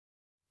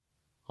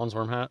Hans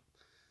Wormhat.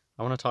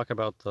 I want to talk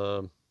about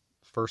the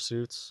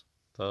fursuits,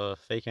 the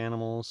fake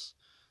animals,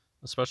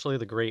 especially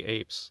the great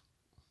apes.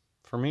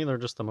 For me, they're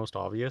just the most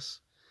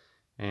obvious,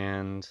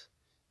 and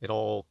it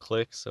all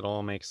clicks, it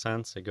all makes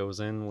sense, it goes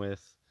in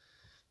with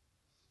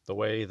the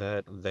way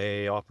that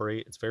they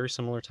operate. It's very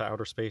similar to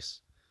outer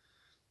space.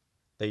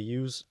 They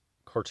use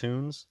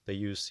cartoons, they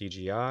use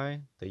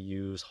CGI, they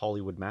use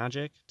Hollywood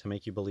magic to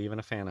make you believe in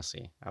a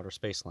fantasy, outer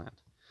space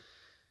land.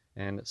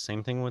 And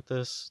same thing with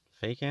this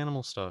fake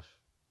animal stuff.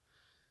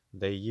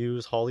 They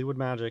use Hollywood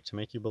magic to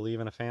make you believe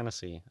in a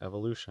fantasy,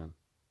 evolution.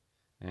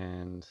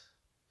 And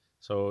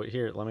so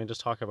here, let me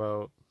just talk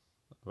about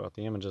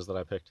the images that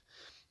I picked.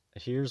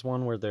 Here's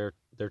one where they're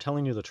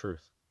telling you the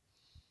truth.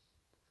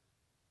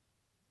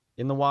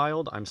 In the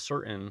wild, I'm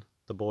certain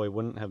the boy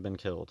wouldn't have been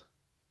killed.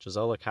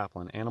 Gisela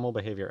Kaplan, animal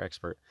behavior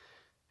expert.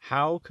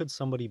 How could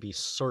somebody be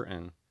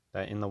certain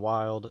that in the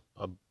wild,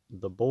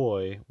 the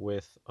boy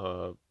with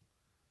a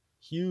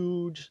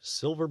huge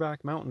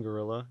silverback mountain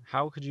gorilla,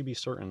 how could you be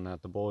certain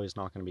that the boy is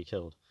not going to be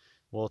killed?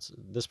 Well,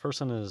 this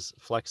person is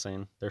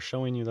flexing. They're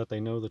showing you that they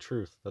know the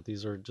truth, that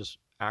these are just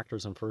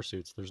actors in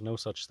fursuits. There's no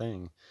such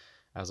thing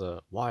as a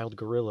wild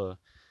gorilla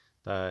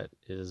that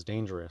is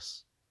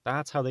dangerous.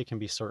 That's how they can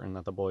be certain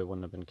that the boy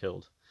wouldn't have been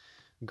killed.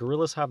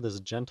 Gorillas have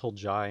this gentle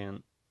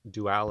giant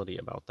duality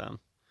about them.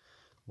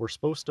 We're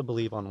supposed to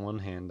believe on one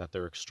hand that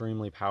they're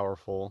extremely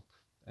powerful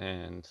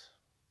and,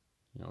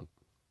 you know,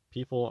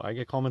 people, I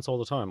get comments all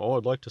the time. Oh,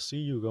 I'd like to see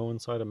you go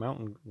inside a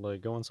mountain,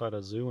 like go inside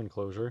a zoo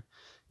enclosure.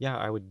 Yeah,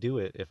 I would do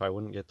it if I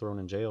wouldn't get thrown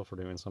in jail for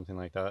doing something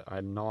like that.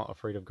 I'm not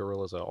afraid of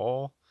gorillas at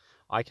all.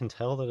 I can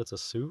tell that it's a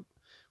suit.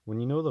 When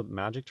you know the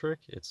magic trick,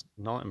 it's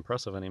not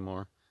impressive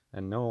anymore.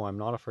 And no, I'm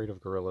not afraid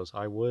of gorillas.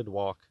 I would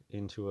walk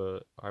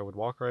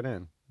right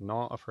in,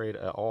 not afraid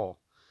at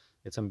all.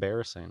 It's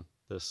embarrassing,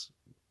 this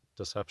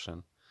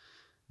deception.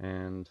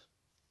 And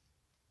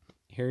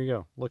here you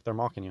go. Look, they're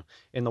mocking you.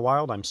 In the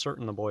wild, I'm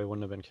certain the boy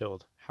wouldn't have been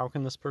killed. How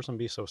can this person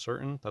be so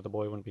certain that the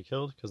boy wouldn't be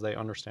killed? Because they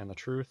understand the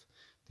truth.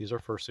 These are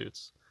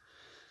fursuits.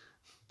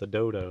 The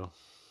dodo.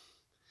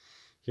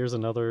 Here's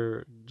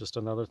just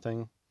another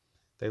thing.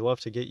 They love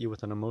to get you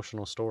with an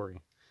emotional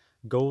story.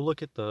 Go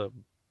look at the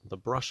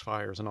brush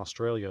fires in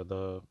Australia,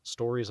 the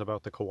stories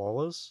about the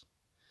koalas.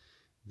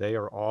 They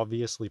are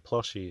obviously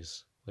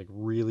plushies, like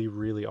really,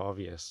 really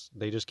obvious.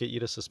 They just get you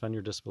to suspend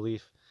your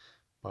disbelief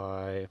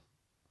by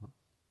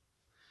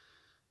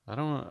I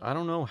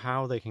don't know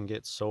how they can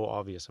get so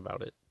obvious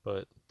about it,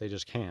 but they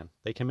just can.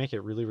 They can make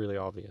it really, really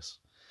obvious.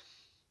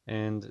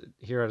 And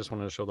here I just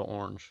wanted to show the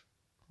orange.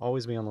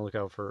 Always be on the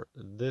lookout for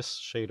this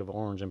shade of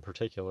orange in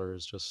particular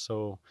is just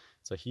so,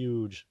 it's a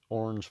huge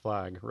orange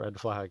flag, red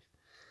flag,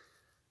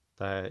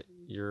 that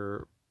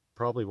you're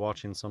probably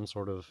watching some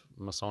sort of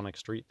Masonic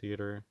street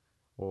theater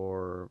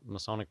or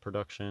Masonic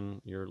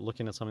production. You're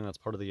looking at something that's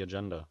part of the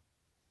agenda.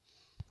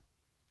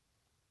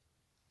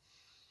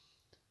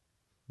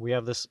 We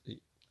have this,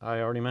 I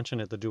already mentioned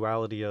it, the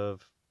duality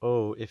of,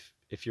 oh,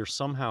 if you're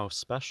somehow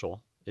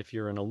special, if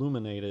you're an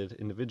illuminated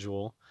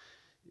individual,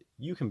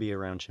 you can be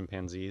around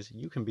chimpanzees,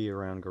 you can be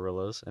around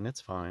gorillas, and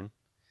it's fine.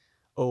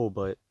 Oh,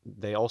 but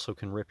they also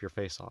can rip your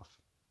face off.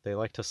 They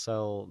like to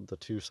sell the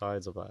two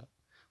sides of that,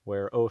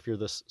 where, oh, if you're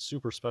this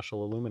super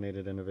special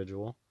illuminated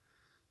individual,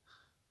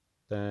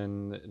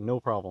 then no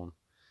problem.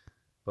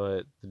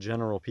 But the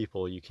general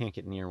people, you can't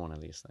get near one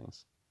of these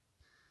things.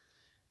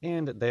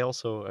 And they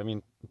also, I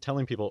mean,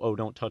 telling people, oh,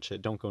 don't touch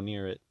it, don't go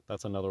near it,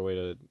 that's another way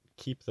to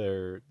keep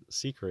their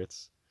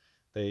secrets.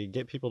 They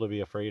get people to be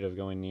afraid of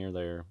going near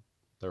their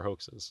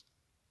hoaxes.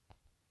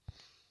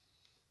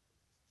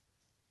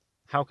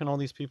 How can all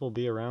these people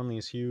be around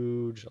these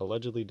huge,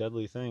 allegedly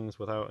deadly things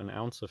without an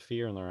ounce of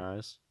fear in their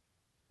eyes?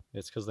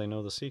 It's because they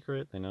know the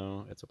secret, they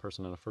know it's a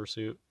person in a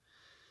fursuit,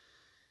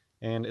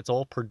 and it's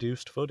all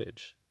produced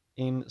footage.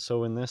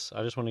 So in this,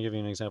 I just want to give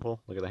you an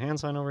example. Look at the hand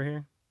sign over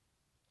here.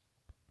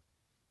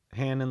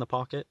 Hand in the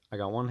pocket. I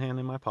got one hand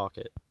in my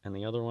pocket, and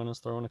the other one is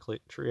throwing a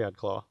triad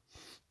claw.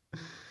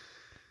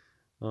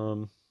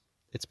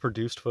 It's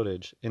produced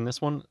footage. In this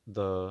one,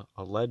 the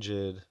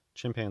alleged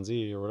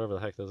chimpanzee, or whatever the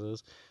heck this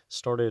is,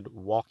 started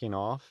walking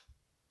off,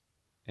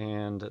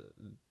 and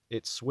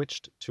it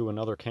switched to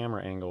another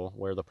camera angle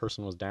where the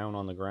person was down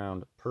on the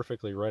ground,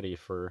 perfectly ready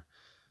for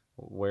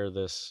where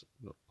this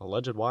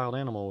alleged wild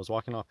animal was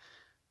walking off.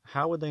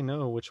 How would they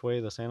know which way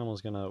this animal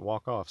is going to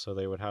walk off so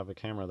they would have a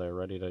camera there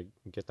ready to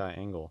get that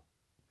angle?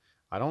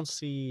 I don't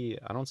see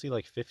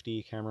like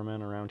 50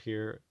 cameramen around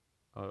here,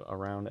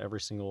 around every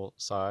single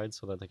side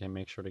so that they can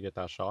make sure to get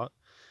that shot.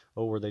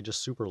 Oh, were they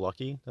just super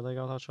lucky that they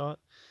got that shot?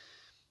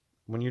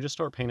 When you just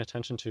start paying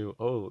attention to,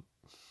 oh,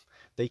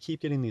 they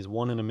keep getting these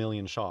 1 in a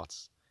million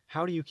shots.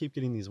 How do you keep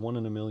getting these 1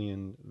 in a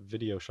million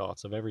video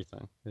shots of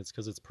everything? It's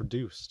because it's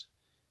produced.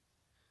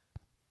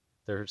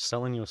 They're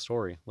selling you a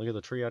story. Look at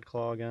the triad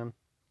claw again.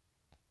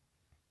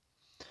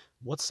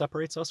 What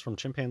separates us from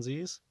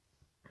chimpanzees?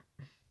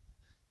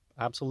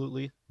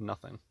 Absolutely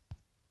nothing.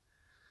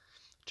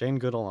 Jane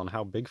Goodall on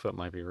how Bigfoot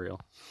might be real.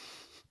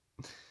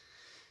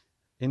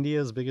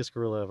 India's biggest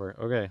gorilla ever.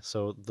 Okay,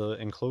 so the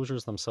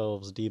enclosures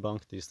themselves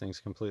debunk these things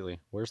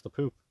completely. Where's the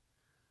poop?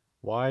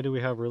 Why do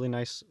we have really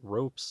nice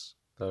ropes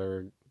that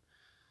are...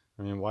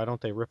 I mean, why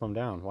don't they rip them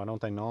down? Why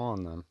don't they gnaw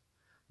on them?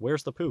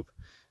 Where's the poop?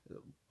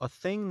 A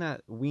thing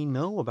that we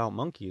know about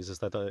monkeys is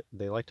that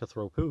they like to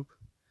throw poop.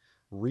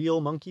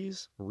 Real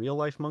monkeys, real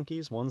life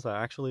monkeys, ones that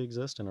actually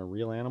exist and are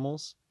real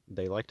animals,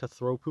 they like to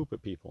throw poop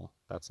at people.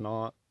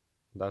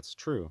 That's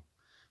true.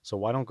 So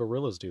why don't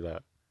gorillas do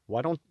that?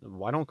 Why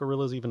don't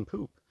gorillas even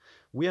poop?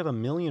 We have a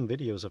million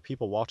videos of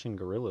people watching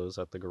gorillas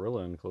at the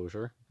gorilla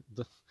enclosure.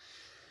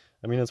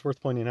 I mean, it's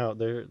worth pointing out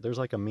there's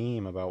like a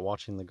meme about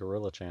watching the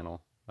gorilla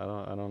channel.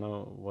 I don't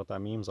know what that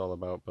meme's all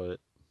about, but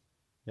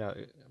yeah,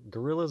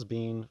 gorillas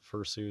being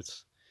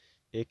fursuits,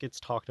 it gets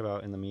talked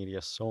about in the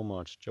media so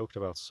much, joked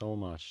about so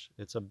much.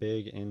 It's a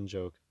big in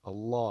joke. A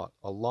lot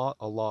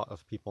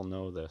of people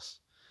know this.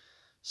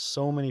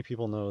 So many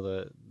people know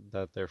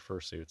that they're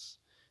fursuits,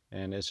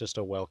 and it's just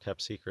a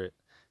well-kept secret.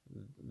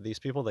 These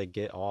people, they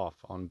get off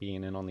on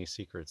being in on these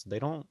secrets. They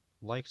don't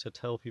like to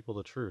tell people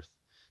the truth.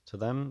 To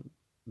them,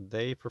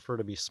 they prefer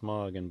to be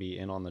smug and be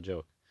in on the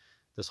joke.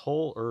 This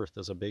whole earth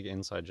is a big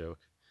inside joke.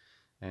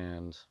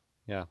 And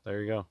yeah,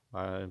 there you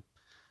go.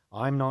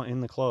 I'm not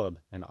in the club,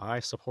 and I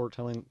support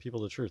telling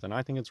people the truth. And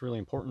I think it's really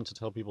important to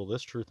tell people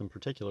this truth in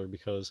particular,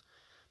 because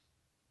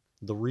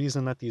the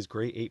reason that these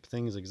great ape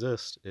things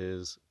exist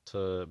is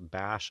to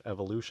bash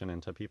evolution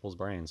into people's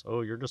brains.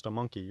 Oh, you're just a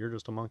monkey. You're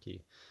just a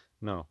monkey.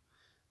 No.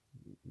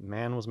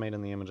 Man was made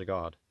in the image of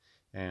God.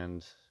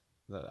 And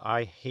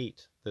I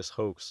hate this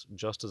hoax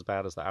just as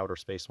bad as the outer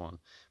space one.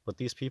 But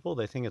these people,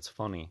 they think it's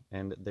funny,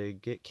 and they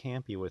get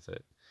campy with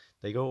it.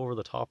 They go over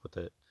the top with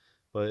it.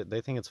 But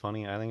they think it's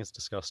funny. I think it's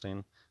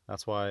disgusting.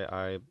 That's why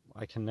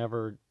I can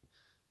never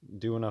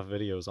do enough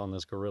videos on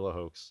this gorilla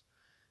hoax,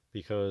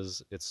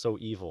 because it's so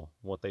evil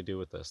what they do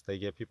with this. They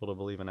get people to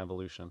believe in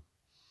evolution.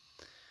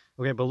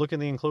 Okay, but look at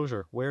the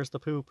enclosure. Where's the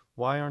poop?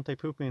 Why aren't they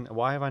pooping?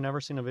 Why have I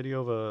never seen a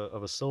video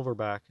of a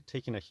silverback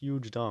taking a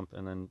huge dump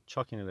and then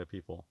chucking it at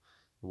people?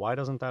 Why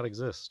doesn't that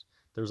exist?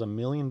 There's a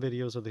million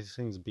videos of these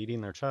things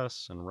beating their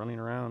chests and running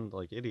around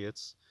like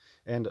idiots.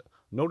 And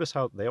notice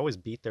how they always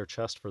beat their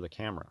chest for the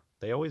camera.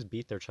 They always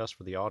beat their chest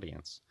for the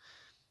audience.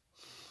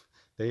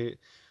 Because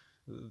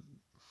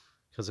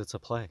it's a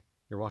play.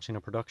 You're watching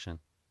a production.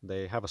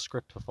 They have a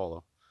script to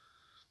follow.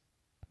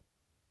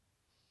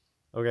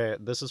 Okay,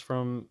 this is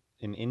from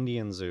an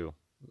Indian zoo.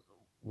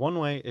 One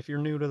way, if you're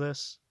new to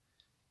this,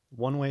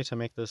 one way to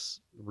make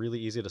this really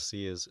easy to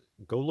see is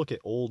go look at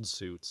old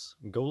suits.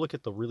 Go look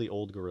at the really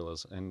old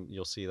gorillas, and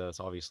you'll see that it's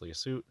obviously a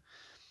suit.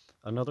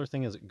 Another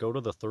thing is go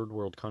to the third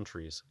world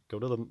countries. Go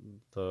to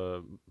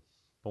the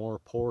more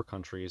poor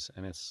countries,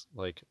 and it's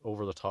like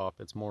over the top.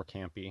 It's more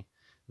campy.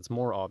 It's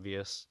more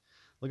obvious.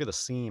 Look at the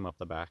seam up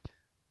the back.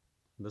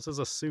 This is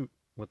a suit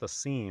with a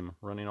seam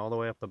running all the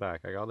way up the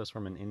back. I got this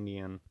from an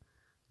Indian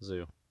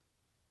zoo.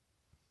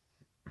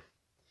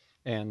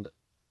 And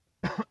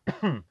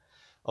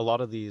a lot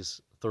of these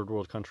third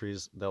world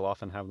countries, they'll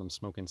often have them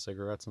smoking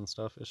cigarettes and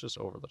stuff. It's just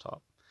over the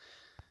top.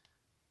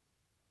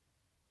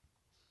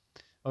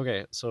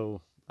 Okay,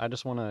 so I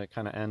just want to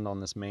kind of end on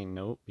this main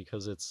note,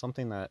 because it's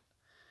something that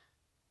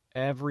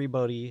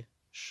everybody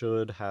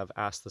should have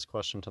asked this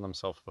question to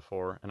themselves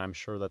before, and I'm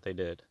sure that they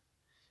did.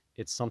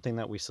 It's something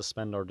that we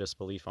suspend our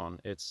disbelief on.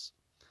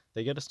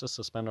 They get us to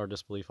suspend our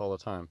disbelief all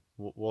the time.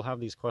 We'll have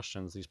these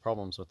questions, these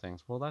problems with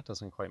things. Well, that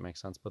doesn't quite make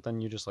sense, but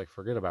then you just like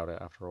forget about it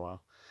after a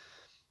while.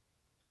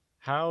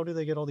 How do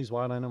they get all these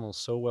wild animals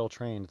so well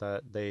trained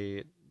that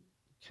they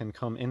can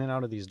come in and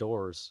out of these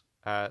doors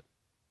at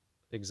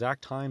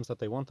exact times that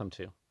they want them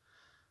to?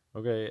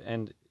 Okay,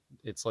 and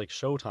it's like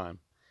showtime.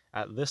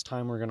 At this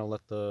time, we're going to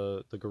let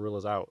the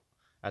gorillas out.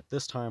 At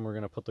this time, we're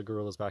going to put the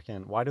gorillas back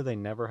in. Why do they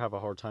never have a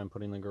hard time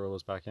putting the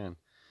gorillas back in?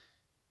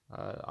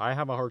 I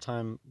have a hard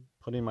time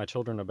putting my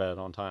children to bed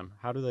on time.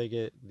 How do they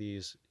get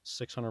these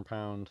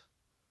 600-pound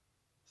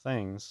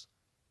things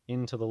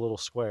into the little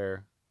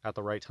square at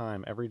the right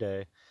time every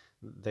day?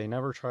 They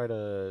never try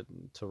to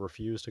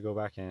refuse to go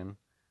back in.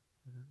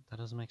 That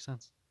doesn't make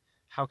sense.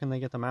 How can they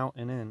get them out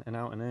and in and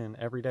out and in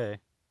every day,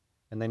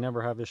 and they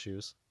never have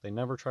issues? They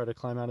never try to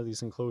climb out of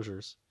these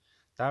enclosures.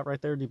 That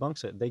right there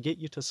debunks it. They get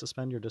you to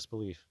suspend your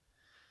disbelief.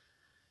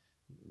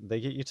 They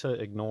get you to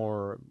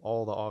ignore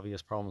all the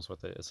obvious problems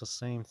with it. It's the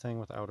same thing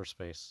with outer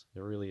space. It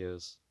really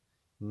is.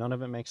 None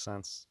of it makes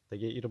sense. They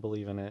get you to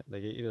believe in it.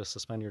 They get you to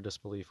suspend your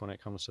disbelief when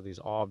it comes to these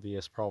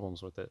obvious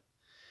problems with it.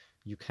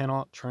 You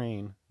cannot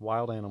train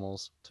wild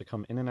animals to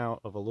come in and out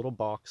of a little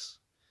box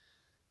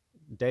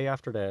day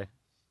after day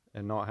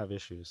and not have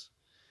issues.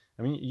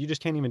 I mean, you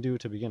just can't even do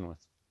it to begin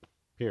with,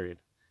 period.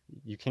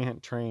 You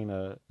can't train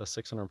a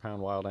 600-pound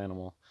wild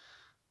animal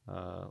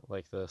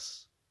like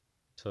this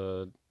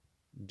to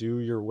do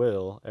your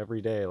will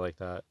every day like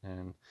that.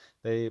 And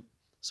they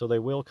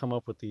will come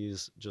up with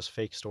these just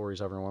fake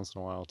stories every once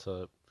in a while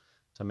to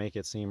make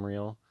it seem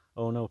real.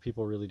 Oh no,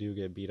 people really do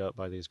get beat up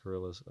by these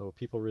gorillas. Oh,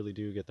 people really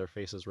do get their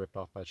faces ripped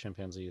off by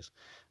chimpanzees.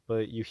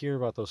 But you hear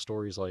about those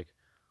stories like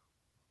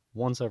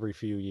once every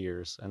few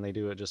years, and they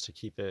do it just to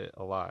keep it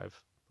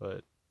alive.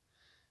 But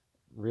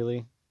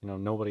really,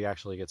 nobody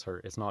actually gets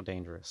hurt. It's not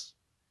dangerous.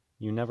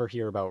 You never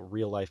hear about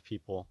real life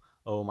people,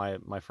 oh,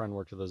 my friend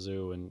worked at the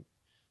zoo and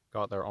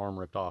got their arm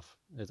ripped off.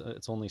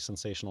 It's only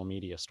sensational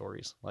media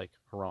stories like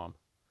Harambe.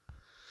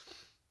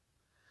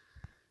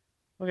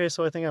 Okay,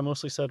 so I think I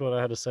mostly said what I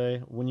had to say.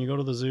 When you go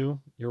to the zoo,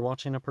 you're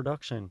watching a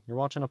production. You're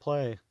watching a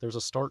play. There's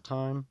a start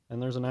time,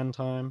 and there's an end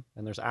time,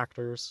 and there's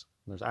actors,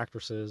 and there's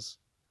actresses,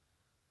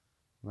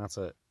 and that's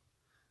it.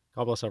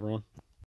 God bless everyone.